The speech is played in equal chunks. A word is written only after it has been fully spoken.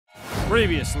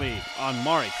Previously on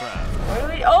Maricraft.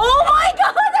 Oh my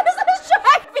god, there's a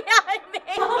shark behind me!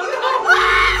 Oh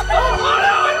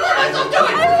no, don't do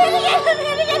it! I'm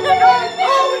hitting it!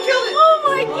 Oh, we killed it! Oh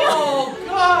my god! Oh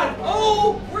god!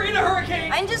 Oh, we're in a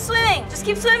hurricane! I'm just swimming, just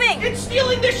keep swimming! It's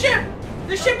stealing the ship!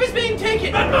 The ship is being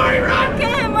taken! Run, Mari, run!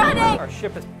 Okay, I'm running! Our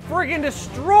ship is friggin'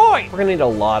 destroyed! We're gonna need a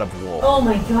lot of wool. Oh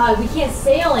my god, we can't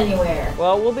sail anywhere.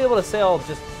 Well, we'll be able to sail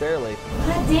just barely.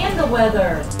 God damn the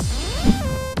weather.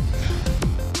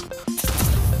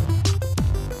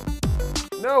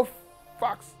 No,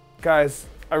 fox. Guys,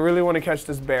 I really want to catch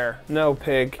this bear. No,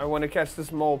 pig. I want to catch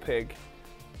this mole pig.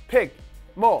 Pig.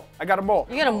 Mole. I got a mole.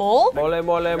 You got a mole? Mole,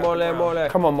 mole, mole, mole.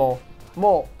 Come on, mole.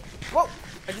 Mole. Whoa!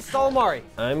 I just saw Mari.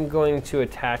 I'm going to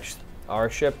attach our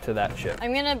ship to that ship.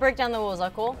 I'm gonna break down the wool, is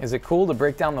that cool? Is it cool to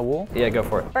break down the wool? Yeah, go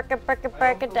for it. Break it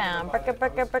down, break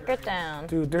it down.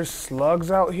 Dude, there's slugs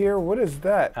out here. What is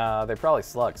that? They're probably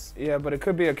slugs. Yeah, but it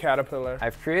could be a caterpillar.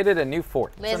 I've created a new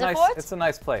fort. Laser fort? It's a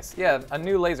nice place. Yeah, a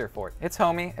new laser fort. It's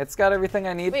homey. It's got everything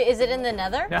I need. Wait, is it in the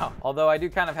nether? No, although I do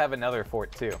kind of have another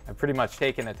fort too. I've pretty much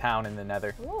taken a town in the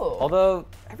nether. Ooh. Although,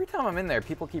 every time I'm in there,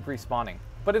 people keep respawning.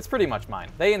 But it's pretty much mine.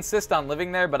 They insist on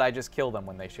living there, but I just kill them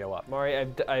when they show up. Mari,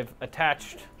 I've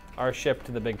attached our ship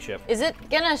to the big ship. Is it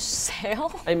gonna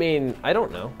sail? I mean, I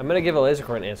don't know. I'm gonna give a laser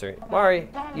core an answer. Mari,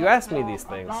 you asked me these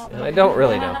things, and I don't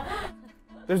really know.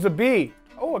 There's a bee.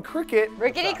 Oh, a cricket.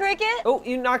 Rickety cricket? Oh,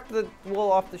 you knocked the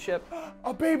wool off the ship.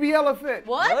 A baby elephant.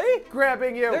 What? Really?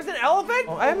 Grabbing you. There's an elephant?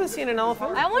 Oh, I haven't seen an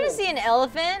elephant. I wanna see an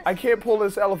elephant. I can't pull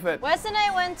this elephant. Wes and I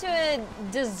went to a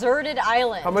deserted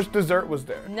island. How much dessert was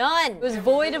there? None. It was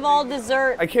void of all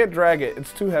dessert. I can't drag it.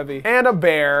 It's too heavy. And a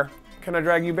bear. Can I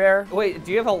drag you, bear? Wait,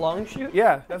 do you have a long chute?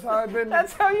 Yeah, that's how I've been.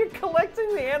 That's how you're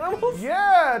collecting the animals?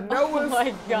 Yeah, Noah's.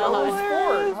 my God. Noah's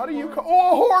fort. How do you?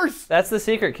 Oh, a horse. That's the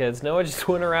secret, kids. Noah just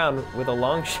went around with a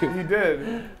long chute. He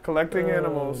did. Collecting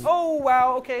animals. Oh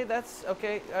wow, okay, that's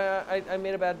okay. I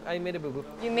made a boo-boo.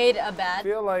 You made a I bad.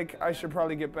 feel like I should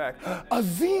probably get back. A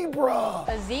zebra.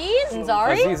 Aziz?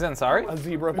 Nzari? Aziz Ansari? A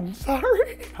zebra. I'm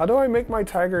sorry. How do I make my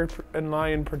tiger and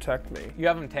lion protect me? You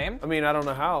have them tamed? I mean, I don't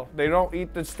know how. They don't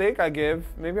eat the steak I give.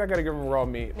 Maybe I gotta give them raw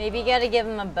meat. Maybe you gotta give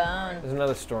him a bone. There's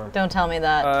another storm. Don't tell me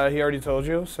that. He already told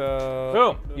you, so.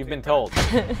 Boom, you've been told.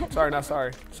 Sorry, not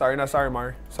sorry. Sorry, not sorry,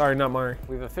 Mari. Sorry, not Mari.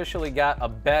 We've officially got a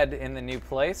bed in the new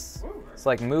place. It's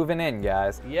like moving in,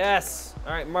 guys. Yes!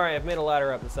 All right, Mari, I've made a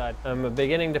ladder up the side. I'm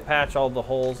beginning to patch all the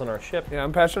holes in our ship. Yeah,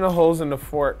 I'm patching the holes in the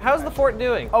fort. How's the fort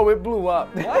doing? Oh, it blew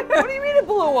up. What? What do you mean it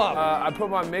blew up? I put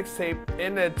my mixtape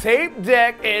in the tape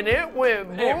deck and it went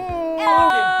boom. It blew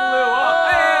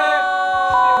up.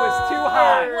 It was too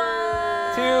hot.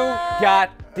 Too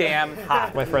goddamn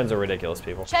hot. My friends are ridiculous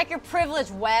people. Check your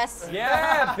privilege, Wes.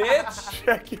 Yeah, bitch.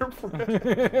 Check your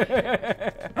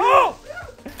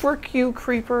Frick you,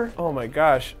 creeper. Oh my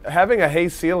gosh. Having a hay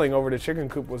ceiling over the chicken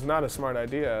coop was not a smart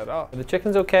idea at all. Are the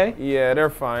chickens okay? Yeah, they're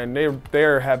fine.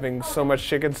 They're having so much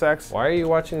chicken sex. Why are you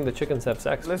watching the chickens have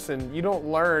sex? Listen, you don't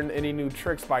learn any new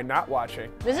tricks by not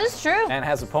watching. This is true. And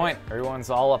has a point.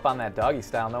 Everyone's all up on that doggy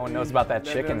style. No one knows about that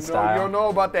chicken You style. don't know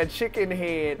about that chicken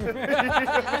head.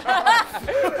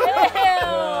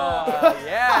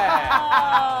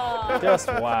 Yeah. Just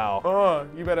wow.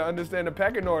 You better understand the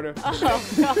pecking order.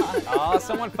 Oh,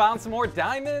 someone found some more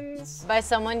diamonds. By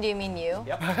someone, do you mean you?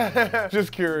 Yep.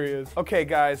 Just curious. Okay,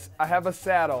 guys, I have a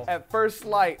saddle. At first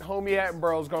light, homie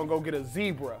Attenborough's gonna go get a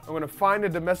zebra. I'm gonna find a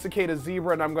domesticated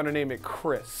zebra and I'm gonna name it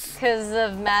Chris. Because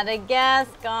of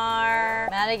Madagascar.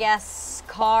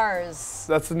 Madagascars.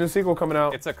 That's the new sequel coming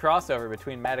out. It's a crossover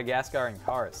between Madagascar and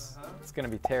Cars. It's gonna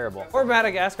be terrible. Or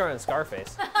Madagascar and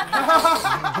Scarface.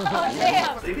 Oh,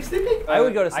 damn. Sleepy? I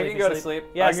would go to sleep. I can go to sleep.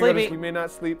 Yeah, I can go to sleepy. sleep. You may not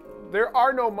sleep. There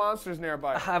are no monsters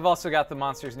nearby. I've also got the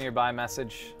monsters nearby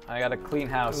message. I got a clean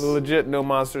house. Legit no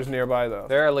monsters nearby though.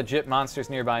 There are legit monsters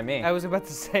nearby me. I was about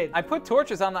to say. I put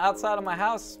torches on the outside of my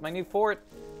house, my new fort.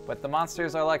 But the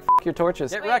monsters are like, F your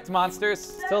torches. Get wrecked, monsters.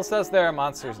 Still says there are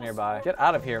monsters nearby. Get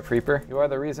out of here, creeper. You are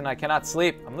the reason I cannot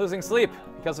sleep. I'm losing sleep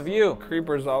because of you.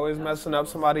 Creeper's always messing up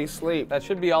somebody's sleep. That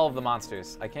should be all of the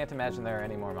monsters. I can't imagine there are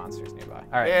any more monsters nearby.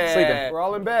 All right, Yeah, sleeping. we're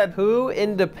all in bed. Poo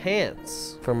into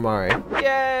pants from Mari.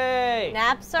 Yay!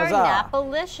 Naps are Huzzah.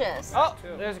 napalicious. Oh,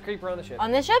 there's a creeper on the ship.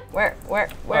 On this ship? Where?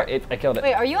 I killed it.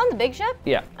 Wait, are you on the big ship?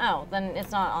 Yeah. Oh, then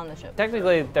it's not on the ship.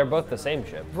 Technically, they're both the same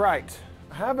ship. Right.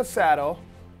 I have a saddle.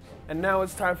 And now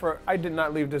it's time for, I did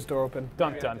not leave this door open.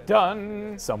 Dun dun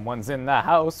dun. Someone's in the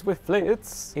house with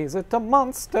flits. Is it a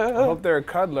monster? I hope they're a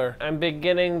cuddler. I'm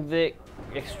beginning the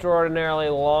extraordinarily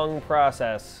long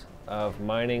process of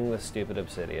mining the stupid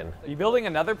obsidian. Are you building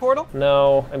another portal?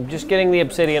 No, I'm just getting the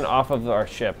obsidian off of our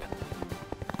ship.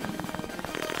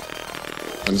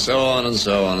 And so on and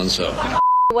so on and so on.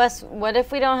 Wes, what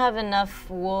if we don't have enough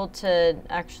wool to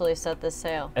actually set this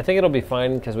sail? I think it'll be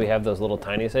fine because we have those little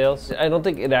tiny sails. I don't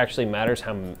think it actually matters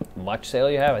how much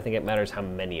sail you have. I think it matters how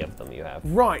many of them you have.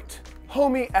 Right.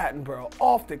 Homie Attenborough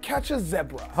off to catch a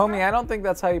zebra. Homie, I don't think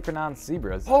that's how you pronounce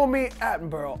zebras. Homie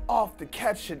Attenborough off to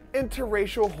catch an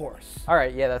interracial horse. All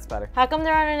right, yeah, that's better. How come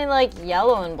there aren't any like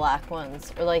yellow and black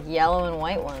ones or like yellow and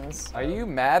white ones? Are you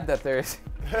mad that there's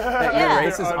that Yeah. your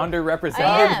race is underrepresented?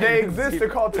 I am. They exist, they're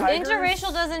called tigers.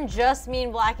 Interracial doesn't just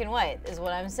mean black and white, is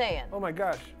what I'm saying. Oh my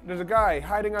gosh, there's a guy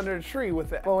hiding under a tree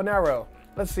with a bow and arrow.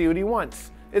 Let's see what he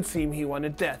wants. It seemed he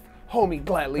wanted death. Homie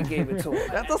gladly gave it to him.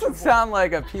 That doesn't sound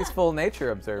like a peaceful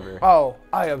nature observer. Oh,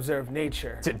 I observe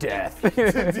nature. To death.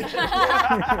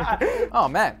 Oh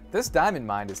man, this diamond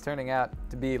mine is turning out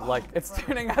to be like, it's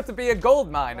turning out to be a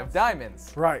gold mine of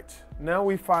diamonds. Right, now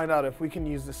we find out if we can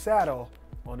use the saddle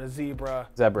on a zebra.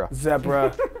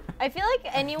 Zebra. I feel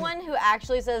like anyone who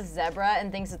actually says zebra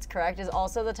and thinks it's correct is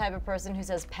also the type of person who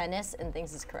says penis and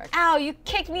thinks it's correct. Ow, you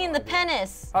kicked me in the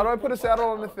penis. How do I put a saddle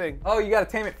on the thing? Oh, you gotta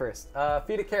tame it first.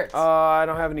 Feed it carrots. I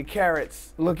don't have any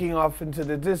carrots. Looking off into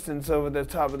the distance over the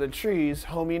top of the trees,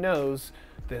 homie knows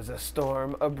there's a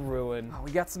storm a-brewing. Oh, we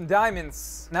got some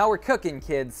diamonds. Now we're cooking,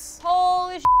 kids.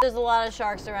 Holy shit, there's a lot of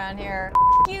sharks around here.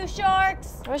 You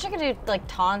sharks. I wish I could do like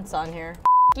taunts on here.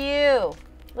 You.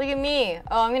 Look at me.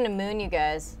 Oh, I'm gonna moon you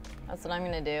guys. That's what I'm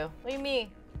gonna do. Look at me.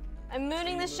 I'm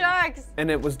mooning the sharks. And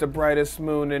it was the brightest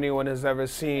moon anyone has ever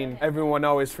seen. Everyone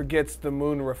always forgets the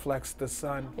moon reflects the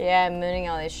sun. Yeah, I'm mooning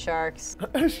all these sharks.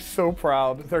 She's so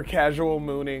proud. They're casual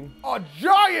mooning. A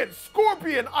giant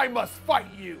scorpion! I must fight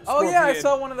you! Oh yeah, I Scorpion,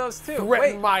 saw one of those too. threaten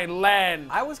Wait, my land.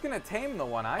 I was gonna tame the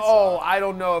one I Oh, saw. I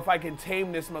don't know if I can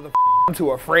tame this mother. I'm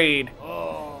too afraid.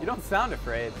 You don't sound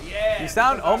afraid. Yeah. You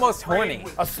sound almost horny.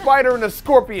 A spider and a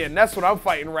scorpion. That's what I'm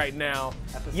fighting right now.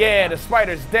 Yeah, the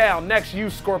spider's down. Next, you,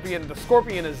 scorpion. The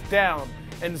scorpion is down.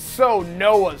 And so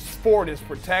Noah's fort is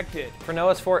protected. For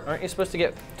Noah's Fort, aren't you supposed to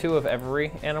get 2 of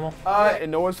every animal?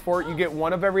 In Noah's fort, you get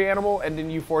 1 of every animal, and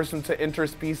then you force them to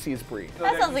interspecies breed.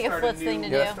 That sounds like a Foots thing to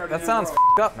do. That sounds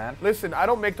up, man. Listen, I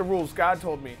don't make the rules. God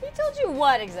told me. He told you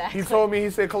what exactly? He told me,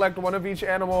 he said collect 1 of each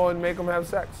animal and make them have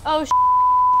sex. Oh,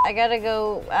 I gotta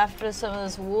go after some of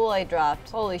this wool I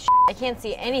dropped. Holy shit, I can't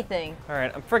see anything. All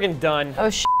right, I'm friggin' done. Oh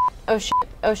shit, oh shit,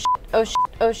 oh shit, oh shit,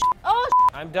 oh shit, oh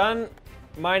shit, I'm done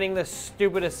mining this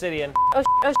stupid obsidian. oh shit,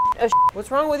 oh shit, oh shit.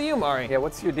 What's wrong with you, Mari? Yeah,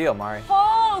 what's your deal, Mari?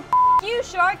 Oh, you,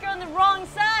 shark, you're on the wrong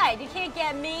side. You can't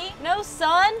get me. No,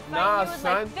 son. Nah, Fighting you with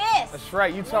son. my fist. That's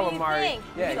right. You tell What do him, you Mari. think?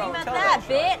 Yeah, What do you you think tell about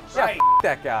that, bitch? Yeah, Right.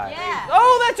 that guy. Yeah.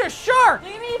 Oh, that's a shark!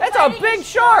 Look at me That's a fighting big a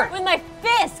shark! with my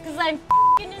fist, because I'm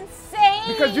f***ing insane.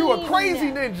 Because you a crazy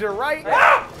ninja, right?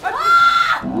 Ah!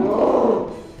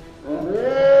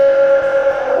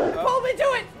 It pulled me to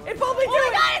it! It pulled me to Oh my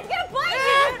it! god, it's gonna bite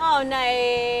me! Oh,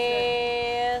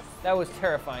 nice. That was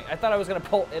terrifying. I thought I was gonna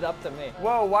pull it up to me.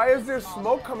 Whoa, why is there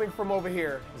smoke coming from over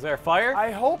here? Is there a fire?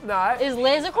 I hope not. Is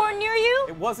Lasercorn near you?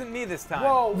 It wasn't me this time.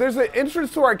 Whoa, there's an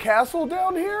entrance to our castle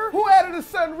down here? Who added a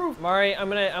sunroof? Mari, I'm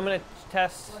gonna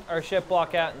test our ship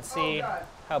block out and see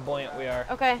how buoyant we are.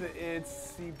 Okay. The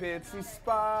itsy bitsy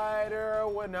spider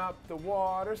went up the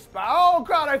water spout. Oh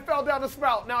god, I fell down the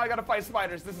spout. Now I gotta fight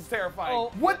spiders. This is terrifying.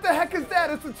 Oh. What the heck is that?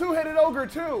 It's a 2-headed ogre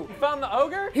too. You found the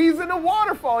ogre? He's in a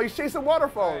waterfall. He's chasing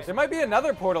waterfalls. There might be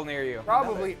another portal near you.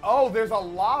 Probably. Oh, there's a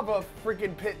lava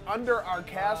freaking pit under our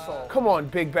castle. Come on,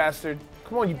 big bastard.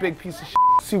 Come on, you big piece of shit.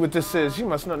 See what this is. You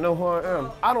must not know who I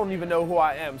am. I don't even know who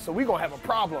I am, so we gonna have a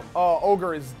problem. Oh,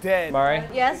 ogre is dead. Mari,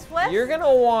 Yes, what? you're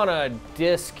gonna wanna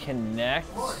disconnect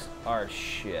our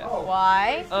ship.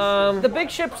 Why? The big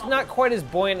ship's not quite as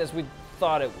buoyant as we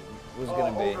thought it was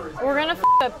gonna be. We're gonna f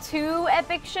up 2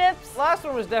 epic ships. Last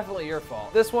one was definitely your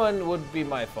fault. This one would be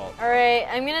my fault. All right,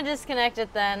 I'm gonna disconnect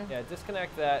it then. Yeah,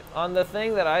 disconnect that. On the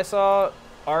thing that I saw,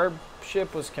 our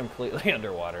ship was completely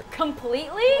underwater.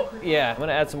 Completely? Yeah, I'm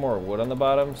gonna add some more wood on the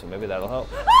bottom, so maybe that'll help.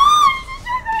 Oh,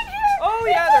 Oh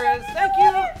yeah, there is. Thank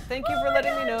you. Thank you for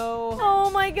letting me know. Oh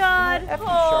my god. F you,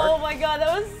 Oh shark. my god,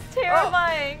 that was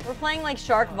terrifying. We're playing like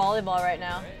shark volleyball right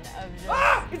now.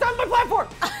 Ah! He's on my platform!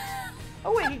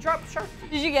 Oh wait, he dropped shark.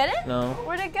 Did you get it? No.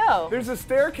 Where'd it go? There's a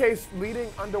staircase leading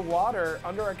underwater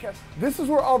under our castle. This is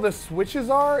where all the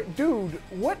switches are? Dude,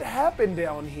 what happened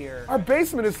down here? Our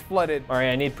basement is flooded. Mari,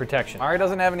 I need protection. Mari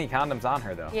doesn't have any condoms on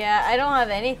her though. Yeah, I don't have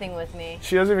anything with me.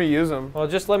 She doesn't even use them. Well,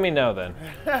 just let me know then.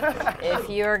 If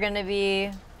you're gonna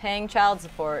be Paying child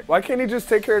support. Why can't he just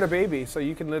take care of the baby so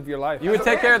you can live your life? You would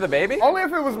take care of the baby? Only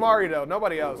if it was Mari though,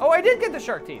 nobody else. Oh, I did get the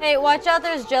shark teeth. Hey, watch out,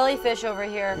 there's jellyfish over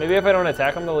here. Maybe if I don't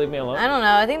attack them, they'll leave me alone. I don't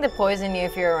know, I think they poison you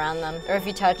if you're around them, or if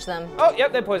you touch them. Oh,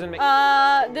 yep, they poisoned me.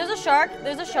 There's a shark,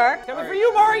 there's a shark. Coming for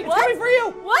you, Mari. It's What? coming for you.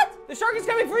 What? The shark is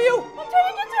coming for you. I'm trying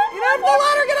to get to it. Get up the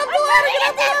ladder, get up the ladder, get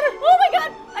up the ladder. Oh my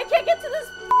god, I can't get to this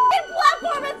f***ing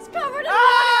platform, it's covered in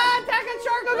water. Attack a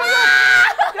shark, go, go, go.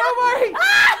 Ah! Go, Mari.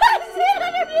 I see it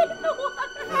underneath the water.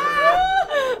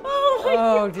 Oh my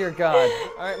god. Oh, dear God.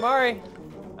 All right, Mari.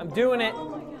 I'm doing it.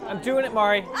 I'm doing it,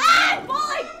 Mari. Ah, I'm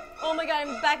falling. Oh my god,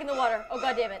 I'm back in the water. Oh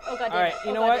god damn it. Oh god damn it. All right,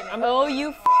 you know what? Oh, you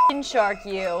f***ing shark,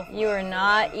 you. You are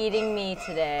not eating me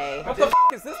today. What the f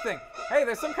is this thing? Hey,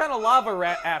 there's some kind of lava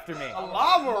rat after me. A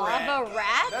lava rat. Lava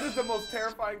rat? That is the most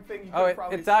terrifying thing you Oh, could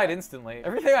probably it died say. instantly.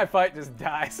 Everything I fight just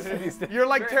dies. You're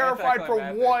like Very terrified for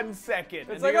anticlimactic. 1 second.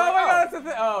 It's like, oh my god, that's a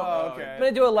thing. Oh, okay. I'm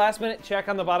gonna do a last minute check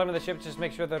on the bottom of the ship, just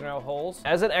make sure there are no holes.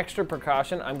 As an extra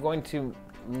precaution, I'm going to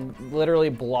literally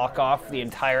block off the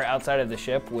entire outside of the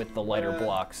ship with the lighter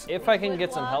blocks. If I can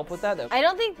get some help with that, I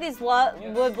don't think these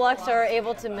wood blocks are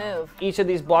able to move. each of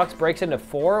these blocks breaks into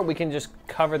 4. We can just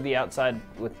cover the outside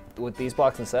with these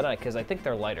blocks instead, because I think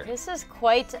they're lighter. This is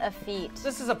quite a feat.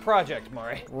 This is a project,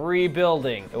 Mari.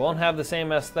 Rebuilding. It won't have the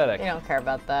same aesthetic. We don't care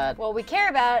about that. What we care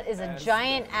about is a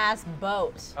giant ass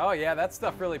boat. Oh yeah, that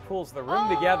stuff really pulls the room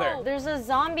together. There's a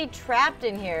zombie trapped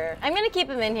in here. I'm gonna keep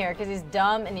him in here because he's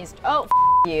dumb and he's, oh,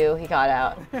 you, he got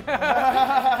out.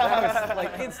 That was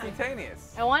like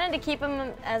instantaneous. I wanted to keep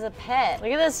him as a pet.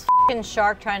 Look at this f***ing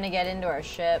shark trying to get into our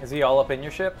ship. Is he all up in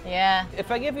your ship? Yeah.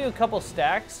 If I give you a couple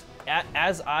stacks,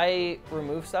 as I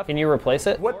remove stuff, can you replace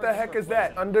it? What the heck is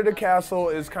that? Under the castle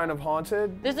is kind of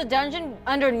haunted. There's a dungeon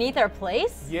underneath our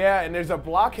place? Yeah, and there's a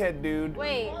blockhead dude.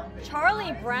 Wait,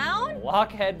 Charlie Brown?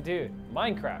 Blockhead dude.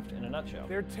 Minecraft in a nutshell.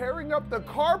 They're tearing up the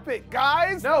carpet,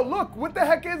 guys. No, look, what the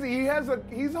heck is he?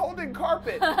 He's holding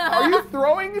carpet. Are you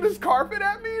throwing this carpet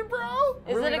at me, bro?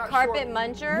 Is Really it a not carpet sure.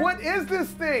 muncher? What is this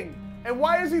thing? And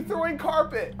why is he throwing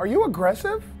carpet? Are you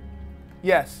aggressive?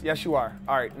 Yes, you are.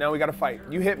 All right, now we gotta fight.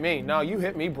 You hit me. No, you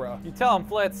hit me, bro. You tell him,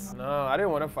 Flitz. No, I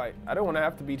didn't want to fight. I didn't want to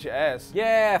have to beat your ass.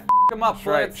 Yeah, f him up, That's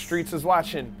right. Flitz. Streets is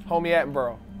watching. Homie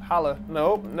Attenborough. Holla.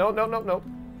 Nope.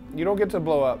 You don't get to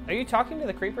blow up. Are you talking to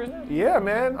the creepers now? Yeah,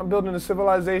 man. I'm building a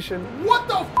civilization. What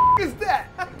the f is that?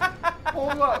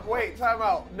 Hold up. Wait, time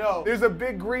out. No. There's a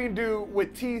big green dude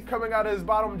with teeth coming out of his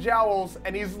bottom jowls,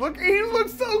 and he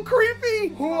looks so creepy.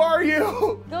 Who are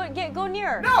you? Go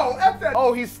nearer. No, F that.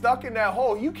 Oh, he's stuck in that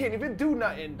hole. You can't even do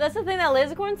nothing. That's the thing that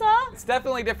Lasercorn saw? It's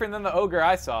definitely different than the ogre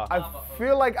I saw. I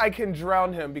feel like I can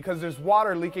drown him because there's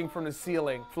water leaking from the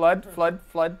ceiling. Flood.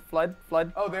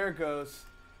 Oh, there it goes.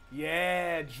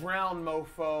 Yeah, drown,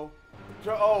 mofo.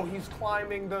 Oh, he's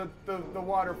climbing the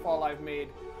waterfall I've made.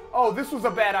 Oh, this was a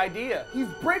bad idea. He's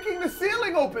breaking the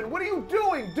ceiling open. What are you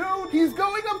doing, dude? He's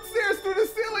going upstairs through the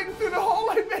ceiling, through the hole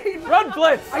I made. Run,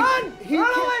 Flitz! Run! He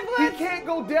Flitz! can't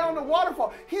go down the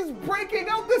waterfall. He's breaking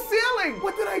out the ceiling.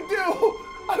 What did I do?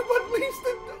 I've unleashed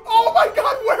it. Oh my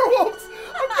God, werewolves!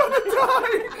 I'm gonna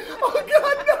die. Oh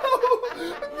God,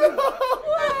 no!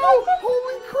 No!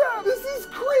 Holy crap! This is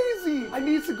crazy. I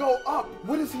need to go up.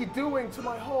 What is he doing to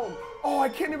my home? Oh, I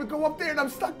can't even go up there, and I'm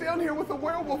stuck down here with a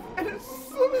werewolf, and it's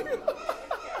swimming.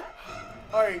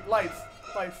 All right, lights.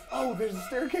 Oh, there's a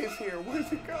staircase here. Where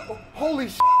does it go? Holy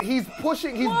shit! He's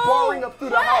pushing. He's barring up through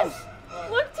the house.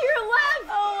 Look to your left!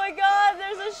 Oh my god,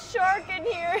 there's a shark in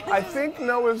here. I think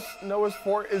Noah's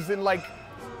fort is in like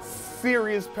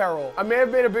serious peril. I may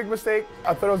have made a big mistake.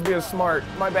 I thought I was being smart.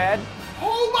 My bad.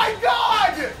 Oh my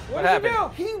God! What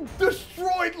happened? He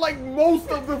destroyed like most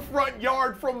of the front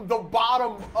yard from the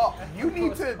bottom up. You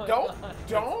need to don't.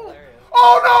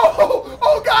 Oh no!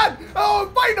 Oh God! Oh,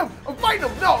 I'm fighting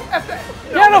him. No, F that.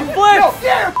 Get him, Flitz! No,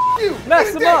 yeah, you.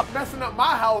 Mess him up. Messing up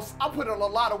my house. I put in a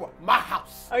lot of work. My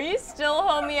house. Are you still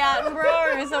homie Attenborough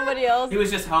or are you somebody else? He was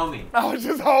just homie. I was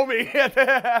just homie.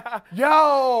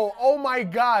 Yo, oh my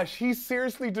gosh. He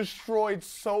seriously destroyed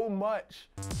so much.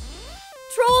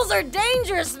 Trolls are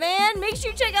dangerous, man! Make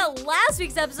sure you check out last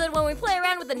week's episode when we play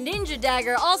around with the ninja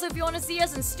dagger. Also, if you want to see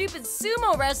us in stupid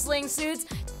sumo wrestling suits,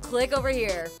 click over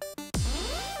here.